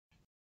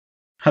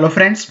Hello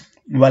friends,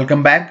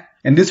 welcome back.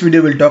 In this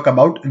video, we'll talk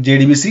about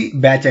Jdbc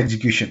batch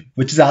execution,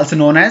 which is also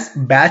known as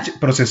batch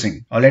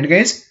processing. Alright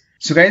guys.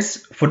 So guys,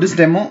 for this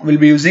demo, we'll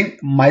be using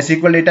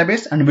MySQL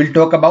database and we'll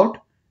talk about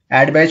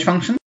add batch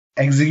function,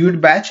 execute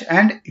batch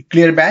and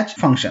clear batch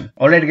function.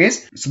 Alright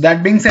guys. So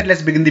that being said,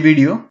 let's begin the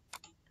video.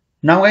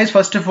 Now guys,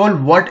 first of all,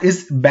 what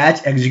is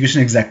batch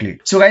execution exactly?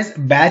 So guys,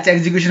 batch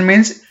execution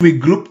means we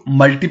group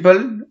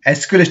multiple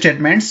SQL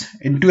statements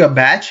into a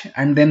batch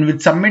and then we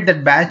submit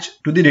that batch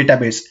to the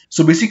database.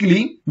 So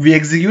basically, we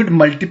execute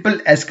multiple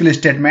SQL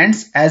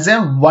statements as a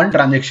one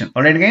transaction.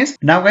 Alright guys.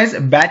 Now guys,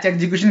 batch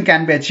execution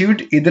can be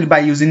achieved either by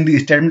using the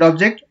statement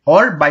object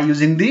or by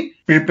using the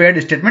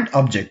prepared statement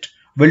object.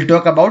 We'll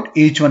talk about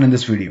each one in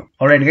this video.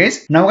 Alright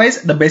guys. Now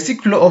guys, the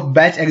basic flow of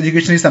batch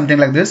execution is something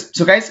like this.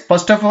 So guys,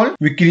 first of all,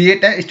 we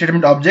create a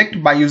statement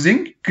object by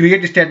using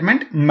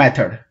createStatement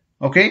method.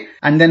 Okay.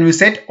 And then we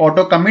set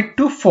AutoCommit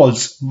to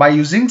false by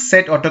using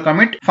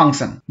setAutoCommit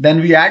function. Then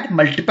we add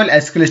multiple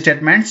SQL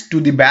statements to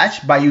the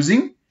batch by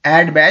using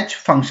add batch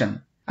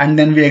function. And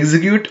then we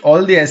execute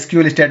all the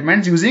SQL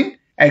statements using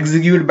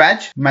execute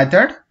batch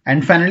method.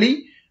 And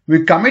finally,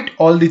 we commit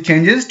all the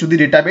changes to the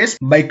database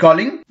by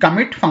calling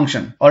commit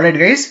function. Alright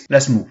guys,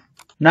 let's move.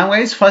 Now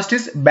guys, first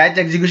is batch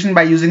execution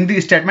by using the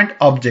statement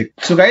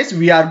object. So guys,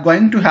 we are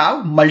going to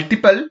have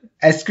multiple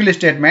SQL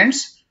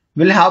statements.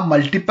 We'll have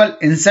multiple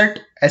insert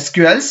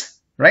SQLs,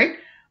 right?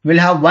 We'll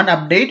have one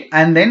update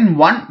and then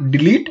one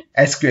delete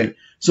SQL.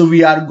 So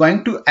we are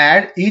going to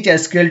add each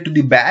SQL to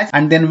the batch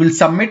and then we'll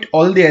submit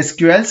all the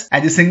SQLs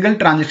as a single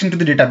transaction to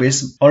the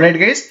database. Alright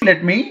guys,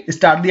 let me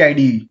start the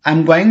IDE.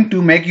 I'm going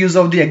to make use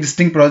of the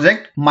existing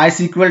project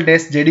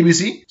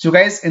MySQL-Jdbc. So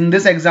guys, in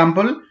this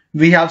example,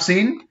 we have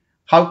seen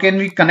how can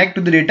we connect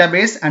to the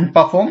database and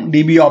perform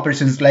DB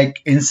operations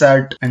like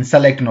insert and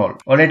select and all.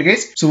 Alright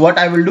guys, so what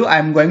I will do,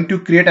 I'm going to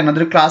create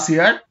another class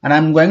here and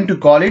I'm going to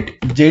call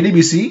it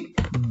Jdbc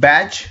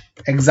batch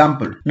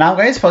example. Now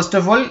guys, first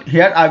of all,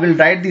 here I will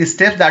write the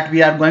steps that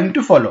we are going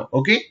to follow.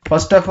 Okay,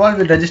 first of all,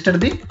 we'll register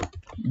the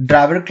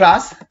driver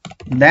class,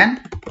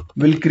 then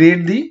we'll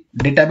create the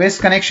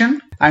database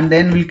connection and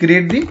then we'll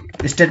create the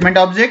statement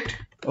object.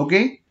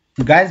 Okay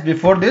guys,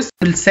 before this,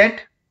 we'll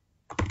set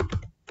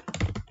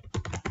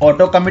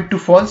AutoCommit to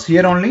false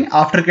here only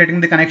after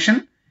creating the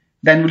connection.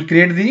 Then we'll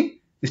create the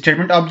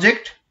statement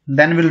object,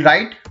 then we'll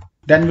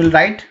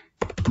write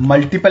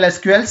multiple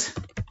SQLs.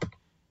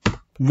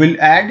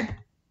 We'll add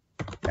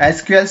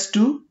SQLs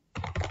to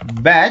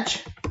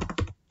batch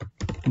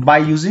by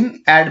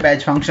using add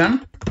batch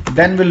function.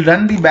 Then we'll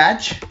run the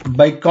batch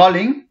by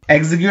calling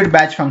execute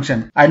batch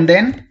function and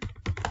then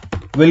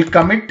we'll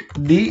commit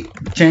the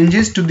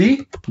changes to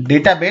the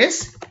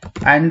database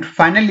and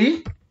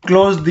finally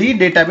close the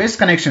database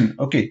connection.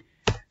 Okay,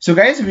 so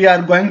guys, we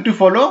are going to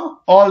follow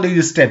all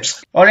these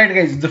steps. Alright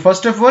guys, the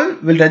first of all,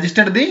 we'll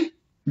register the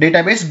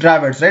database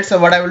drivers, right? So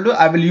what I will do,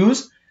 I will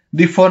use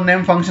the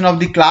forName function of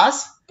the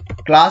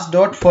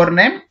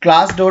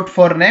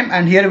class.forName,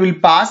 and here we'll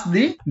pass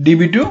the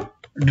db2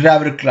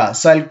 driver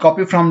class. So I'll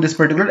copy from this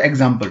particular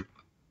example.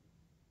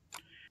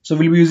 So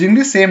we'll be using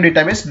the same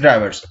database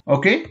drivers.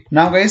 Okay,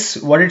 now guys,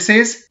 what it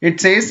says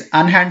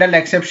unhandled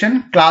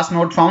exception class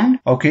not found.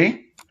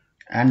 Okay,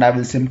 and I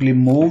will simply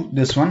move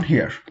this one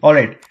here.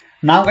 Alright,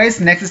 now guys,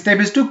 next step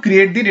is to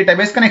create the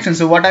database connection.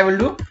 So what I will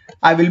do,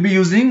 I will be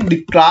using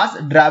the class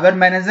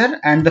DriverManager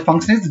and the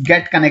function is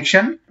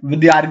getConnection with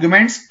the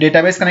arguments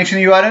database connection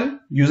URL,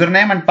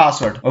 username and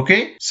password.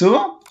 Okay,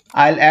 so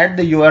I'll add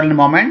the URL in a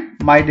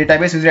moment. My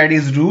database user ID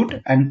is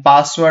root and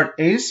password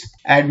is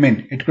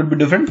admin. It could be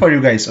different for you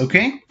guys.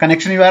 Okay,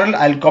 connection URL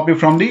I'll copy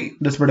from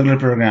this particular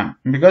program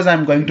because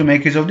I'm going to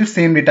make use of the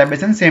same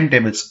database and same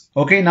tables.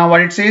 Okay, now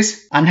what it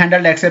says,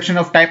 unhandled exception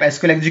of type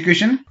SQL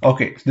execution.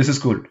 Okay, this is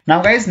cool.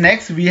 Now guys,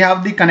 next we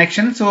have the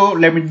connection. So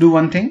let me do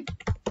one thing.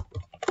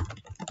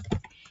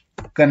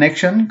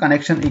 Connection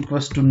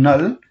equals to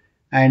null,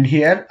 and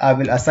here I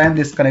will assign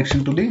this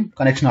connection to the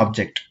connection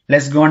object.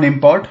 Let's go and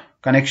import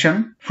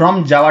connection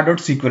from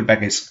java.sql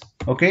package.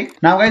 Okay,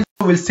 now guys,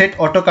 we'll set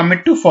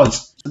AutoCommit to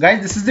false. So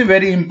guys, this is the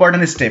very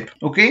important step.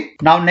 Okay,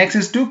 now next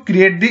is to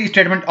create the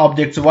statement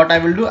object. So what I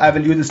will do, I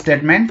will use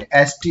statement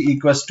st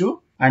equals to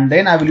and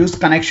then I will use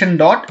connection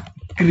dot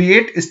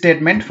create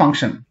statement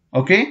function.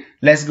 Okay,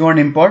 let's go and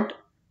import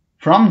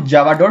from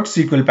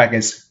java.sql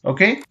package.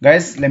 Okay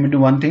guys, let me do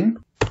one thing,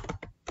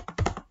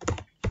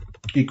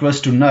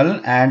 equals to null,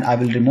 and I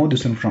will remove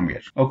this one from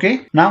here.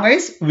 Okay, now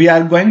guys, we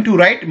are going to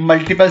write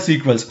multiple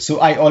SQLs.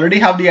 So I already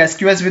have the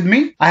SQLs with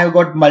me. I have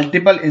got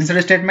multiple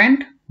insert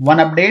statement, one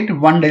update,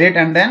 one delete,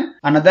 and then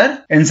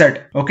another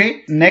insert.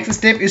 Okay, next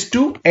step is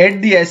to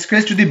add the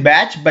SQLs to the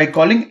batch by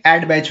calling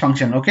add batch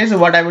function. Okay, so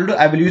what I will do,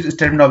 I will use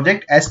statement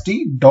object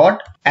st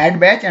dot add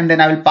batch and then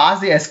I will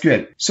pass the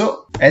SQL.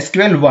 So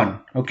SQL1.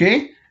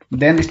 Okay,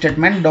 then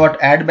statement dot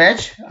add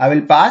batch, I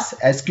will pass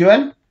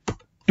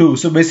SQL2.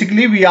 So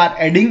basically we are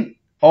adding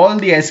all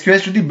the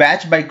SQLs to the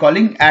batch by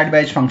calling add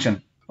batch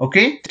function.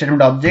 Okay,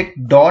 statement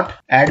object dot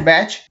add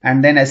batch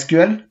and then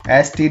SQL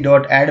st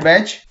dot add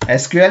batch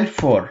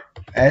SQL4.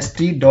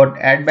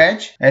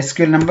 st.addBatch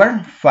SQL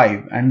number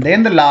 5, and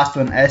then the last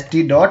one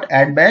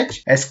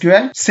st.addBatch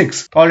SQL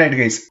 6. Alright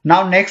guys,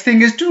 now next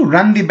thing is to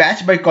run the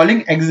batch by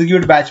calling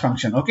execute batch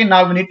function. Okay,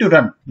 now we need to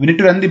run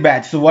the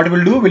batch. So what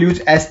we'll do, we'll use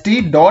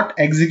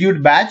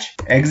st.executeBatch.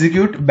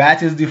 Execute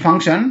batch is the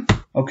function.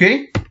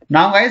 Okay,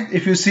 now guys,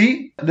 if you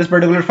see this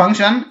particular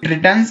function, it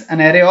returns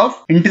an array of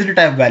integer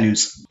type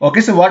values.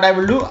 Okay, so what I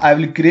will do, I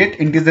will create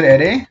integer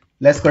array.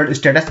 Let's call it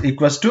status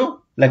equals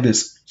to like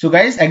this. So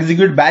guys,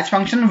 execute batch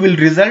function will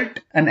result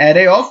an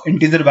array of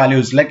integer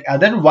values like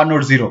either 1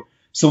 or 0.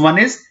 So 1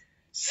 is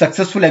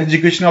successful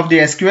execution of the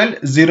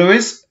SQL, 0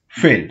 is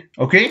failed.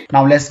 Okay,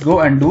 now let's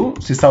go and do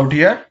sysout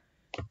here.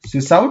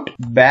 Sysout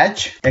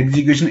batch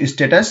execution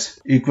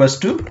status equals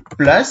to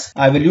plus,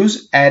 I will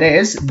use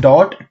arrays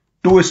dot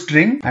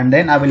toString, and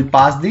then I will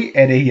pass the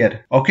array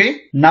here.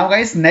 Okay, now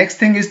guys, next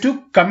thing is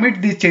to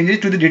commit the changes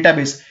to the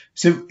database.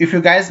 So if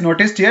you guys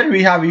noticed here,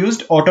 we have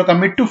used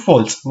AutoCommit to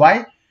false.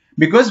 Why?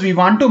 Because we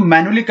want to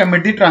manually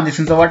commit the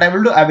transaction. So what I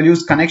will do, I will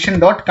use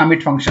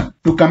connection.commit function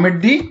to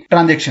commit the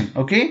transaction.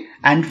 Okay,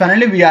 and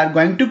finally we are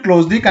going to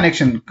close the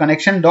connection.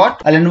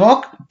 I'll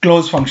invoke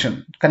close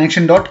function.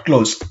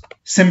 Connection.close.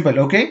 Simple.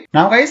 Okay,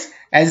 now guys,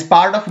 as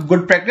part of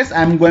good practice,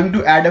 I am going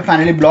to add a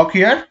finally block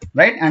here,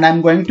 right? And I'm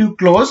going to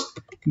close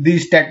the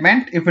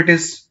statement. If it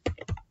is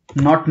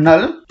not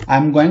null,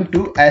 I'm going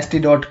to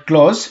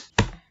st.close.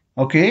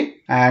 Okay,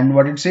 and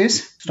what it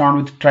says, start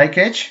with try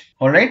catch.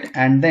 Alright,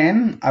 and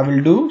then I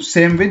will do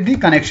same with the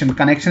connection.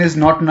 Connection is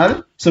not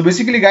null. So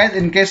basically guys,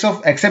 in case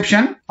of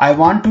exception, I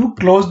want to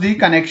close the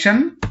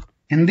connection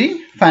in the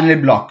finally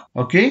block.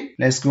 Okay,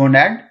 let's go and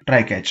add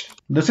try catch.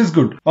 This is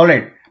good.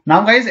 Alright,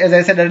 now guys, as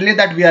I said earlier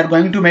that we are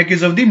going to make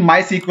use of the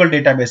MySQL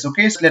database.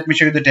 Okay, so let me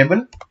show you the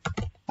table.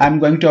 I'm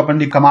going to open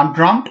the command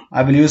prompt.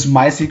 I will use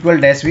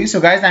MySQL-v.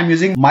 So guys, I'm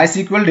using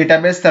MySQL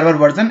database server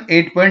version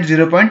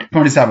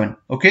 8.0.27.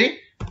 Okay,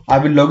 I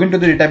will log into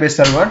the database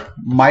server,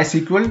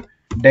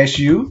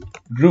 MySQL-u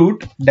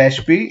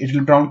root-p. It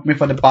will prompt me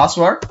for the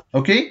password.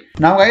 Okay,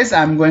 now guys,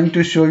 I'm going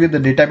to show you the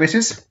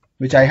databases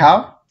which I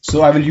have.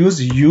 So I will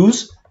use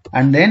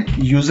and then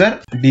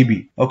user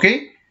db.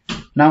 Okay,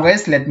 now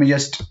guys, let me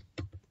just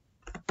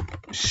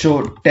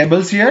show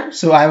tables here.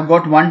 So I have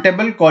got one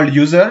table called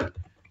user.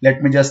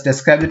 Let me just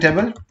describe the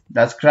table.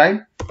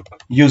 Describe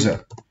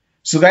user.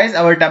 So guys,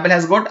 our table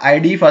has got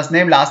ID, first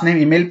name, last name,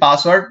 email,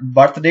 password,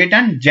 birth date,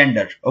 and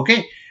gender.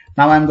 Okay,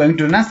 now I'm going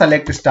to run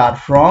select star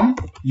from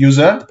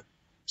user.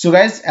 So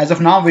guys, as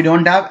of now, we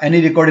don't have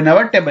any record in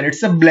our table.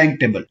 It's a blank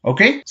table.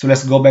 Okay, so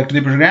let's go back to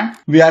the program.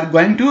 We are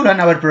going to run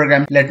our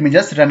program. Let me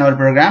just run our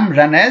program,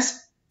 run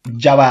as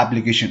Java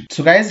application.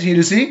 So guys, here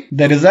you see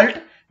the result.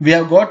 We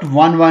have got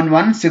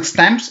 111 6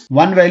 times,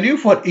 one value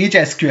for each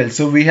SQL.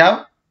 So we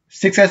have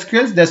 6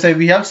 SQLs, that's why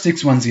we have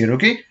 610.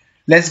 Okay,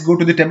 let's go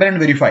to the table and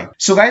verify.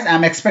 So guys,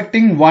 I'm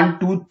expecting 1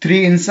 2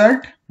 3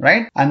 insert,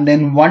 right, and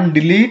then 1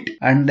 delete,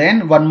 and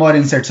then 1 more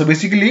insert. So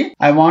basically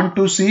I want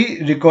to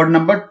see record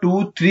number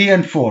 2 3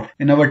 and 4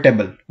 in our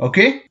table.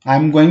 Okay,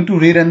 I'm going to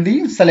rerun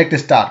the select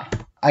star.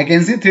 I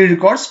can see 3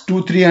 records,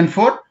 2 3 and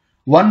 4.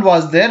 1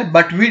 was there,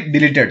 but we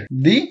deleted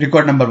the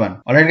record number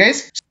 1. Alright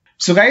guys,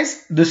 so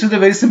guys, this is a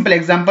very simple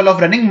example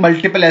of running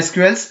multiple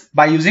SQLs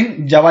by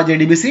using Java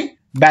JDBC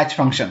batch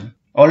function.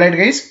 Alright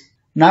guys,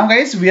 now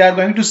guys, we are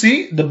going to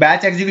see the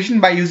batch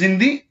execution by using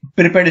the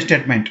prepared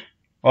statement.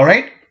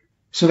 Alright,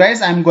 so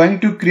guys, I'm going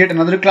to create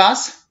another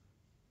class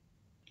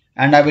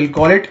and I will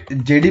call it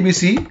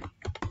JDBC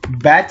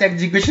batch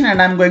execution,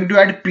 and I'm going to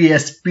add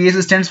PS.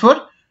 PS stands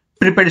for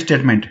prepared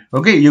statement.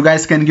 Okay, you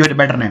guys can give it a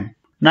better name.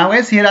 Now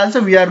guys, here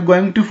also we are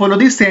going to follow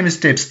the same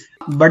steps,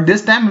 but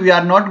this time we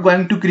are not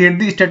going to create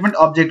the statement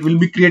object. We'll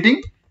be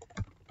creating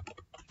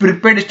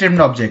prepared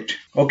statement object.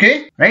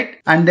 Okay, right,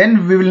 and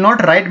then we will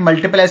not write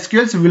multiple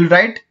SQLs. We will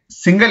write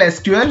single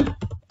SQL,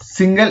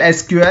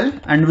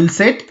 and we'll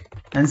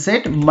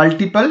set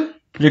multiple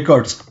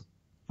records.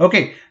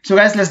 Okay, so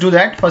guys, let's do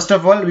that. First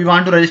of all, we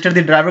want to register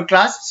the driver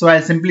class, so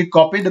I'll simply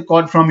copy the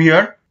code from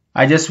here.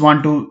 I just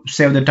want to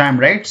save the time,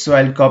 right? So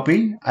I'll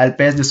copy, I'll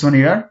paste this one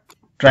here,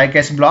 try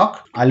catch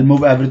block, I'll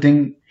move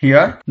everything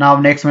here. Now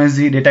next one is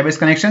the database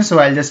connection, so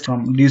I'll just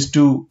from these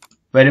two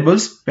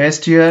variables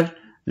paste here.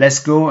 Let's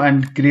go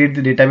and create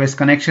the database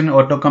connection,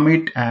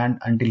 AutoCommit, and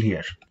until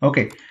here.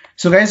 Okay,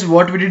 so guys,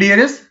 what we did here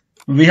is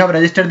we have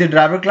registered the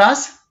driver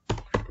class,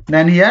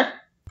 then here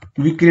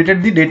we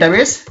created the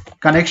database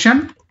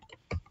connection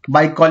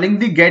by calling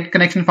the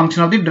getConnection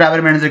function of the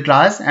DriverManager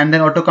class, and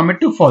then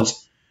AutoCommit to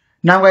false.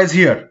 Now guys,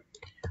 here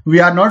we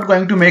are not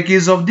going to make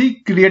use of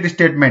the create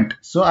statement,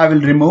 so I will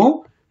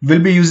remove. We'll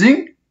be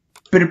using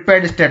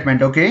prepared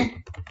statement.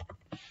 Okay,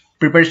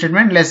 prepared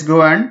statement. Let's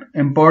go and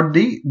import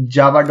the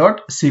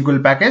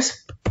java.sql package.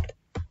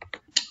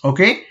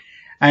 Okay,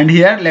 and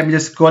here let me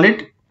just call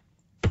it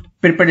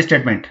prepared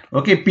statement.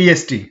 Okay,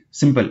 PST,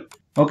 simple.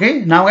 Okay,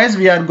 now guys,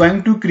 we are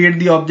going to create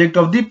the object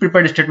of the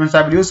prepared statement. So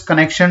I will use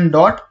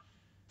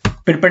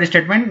connection.prepared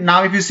statement.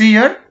 Now if you see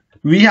here,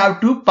 we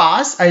have to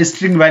pass a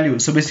string value.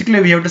 So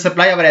basically we have to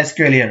supply our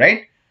SQL here,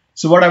 right?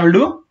 So what I will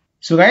do,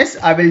 So guys,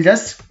 I will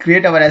just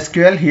create our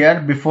SQL here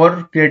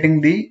before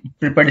creating the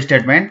prepared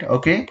statement.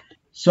 Okay.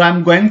 So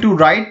I'm going to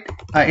write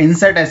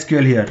insert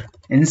SQL here.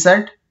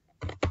 Insert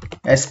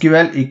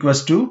SQL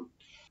equals to,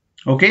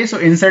 okay, so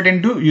insert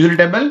into user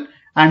table,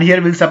 and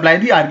here we'll supply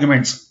the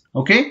arguments.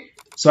 Okay.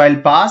 So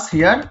I'll pass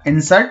here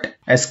insert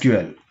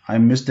SQL. I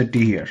missed the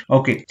T here.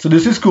 Okay, so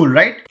this is cool,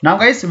 right? Now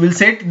guys, we'll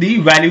set the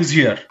values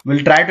here.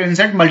 We'll try to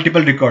insert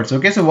multiple records.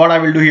 Okay, so what I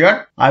will do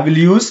here, I will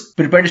use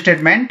prepared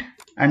statement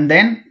and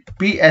then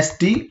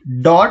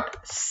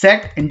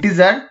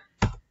pst.setInteger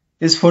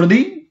is for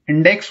the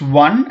index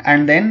 1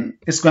 and then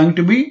it's going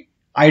to be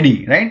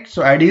ID, right?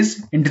 So ID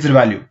is integer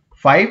value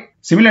 5.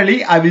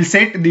 Similarly, I will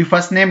set the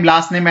first name,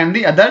 last name and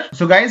the other.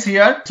 So guys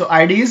here, so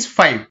ID is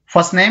 5.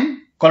 First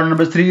name, column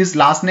number 3 is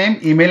last name,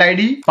 email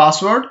ID,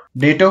 password,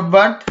 date of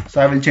birth.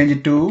 So I will change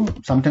it to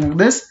something like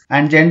this,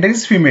 and gender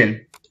is female.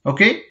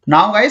 Okay.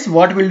 Now guys,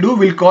 what we'll do,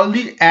 we'll call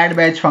the add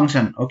badge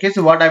function. Okay.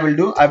 So what I will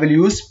do, I will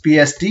use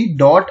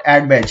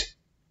pst.addBadge.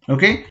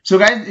 Okay. So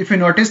guys, if you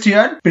noticed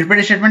here,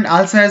 prepared statement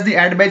also has the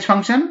add badge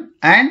function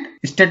and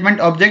statement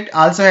object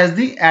also has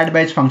the add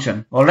badge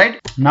function. All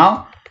right.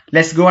 Now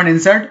let's go and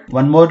insert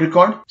one more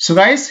record. So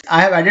guys,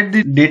 I have added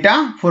the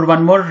data for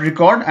one more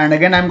record, and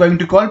again I'm going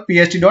to call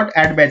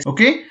pst.addBadge.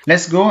 Okay,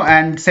 let's go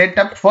and set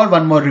up for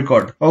one more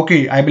record.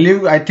 Okay, I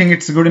think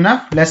it's good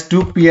enough. Let's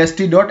do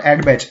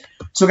pst.addBadge.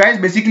 So guys,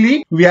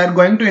 basically we are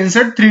going to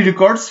insert 3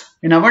 records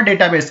in our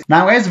database.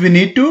 Now guys, we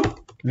need to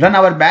run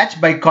our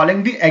batch by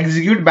calling the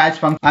execute batch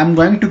function. I'm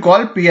going to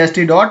call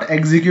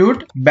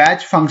pst.execute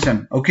batch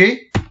function.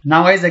 Okay,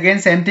 now guys, again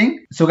same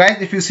thing. So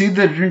guys, if you see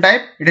the return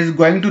type, it is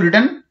going to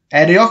return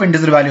array of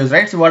integer values,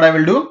 right? So what I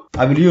will do,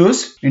 I will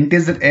use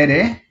integer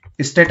array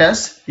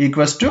status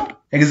equals to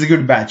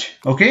execute batch.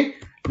 Okay,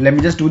 let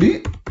me just do the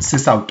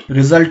sysout.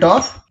 Result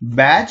of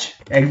batch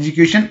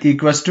execution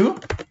equals to,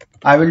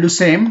 I will do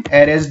same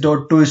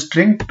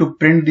arrays.toString to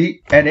print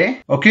the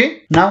array.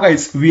 Okay, now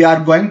guys, we are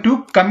going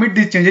to commit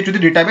the changes to the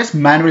database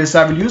manually.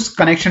 So I will use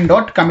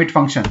connection.commit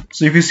function.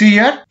 So if you see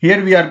here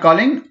we are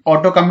calling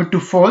auto commit to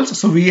false.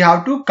 So we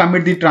have to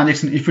commit the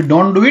transaction. If you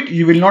don't do it,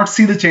 you will not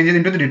see the changes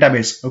into the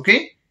database.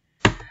 Okay.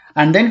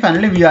 And then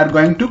finally we are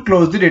going to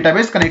close the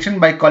database connection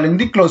by calling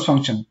the close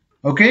function.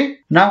 Okay.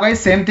 Now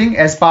guys, same thing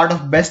as part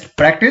of best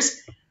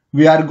practice.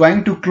 We are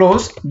going to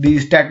close the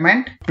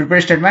statement,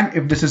 prepared statement,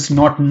 if this is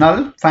not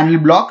null. Finally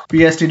block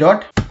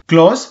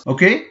pst.close.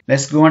 Okay.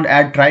 Let's go and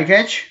add try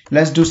catch.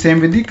 Let's do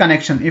same with the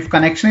connection. If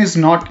connection is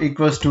not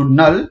equals to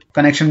null,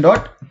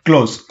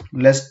 connection.close.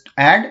 Let's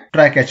add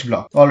try catch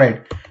block. All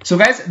right. So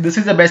guys, this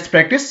is the best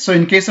practice. So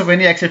in case of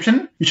any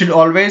exception, you should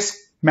always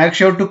make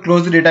sure to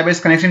close the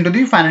database connection to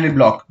the finally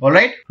block. All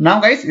right. Now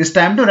guys, it's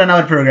time to run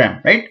our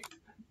program, right?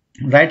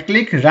 Right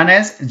click, run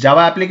as Java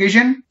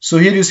application. So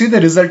here you see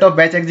the result of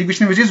batch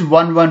execution, which is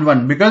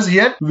 111, because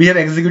here we have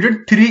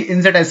executed 3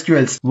 insert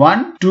SQLs,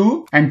 1,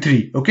 2 and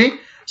 3. Okay.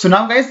 So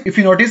now guys, if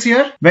you notice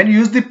here, when you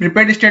use the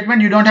prepared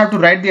statement, you don't have to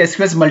write the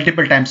SQLs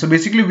multiple times. So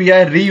basically we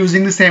are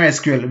reusing the same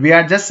SQL. We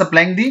are just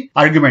supplying the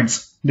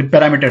arguments, the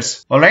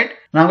parameters. All right.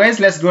 Now guys,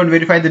 let's go and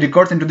verify the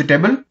records into the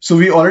table. So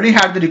we already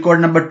have the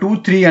record number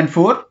 2, 3 and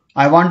 4.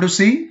 I want to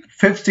see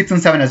 5th, 6th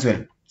and 7 as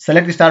well.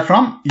 Select start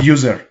from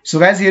user. So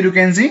guys, here you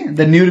can see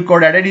the new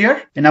record added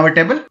here in our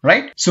table,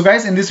 right? So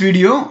guys, in this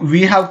video,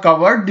 we have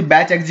covered the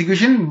batch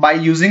execution by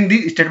using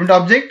the statement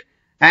object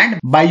and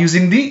by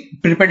using the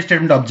prepared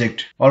statement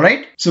object. All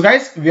right. So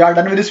guys, we are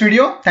done with this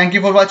video. Thank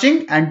you for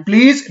watching and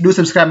please do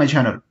subscribe my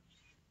channel.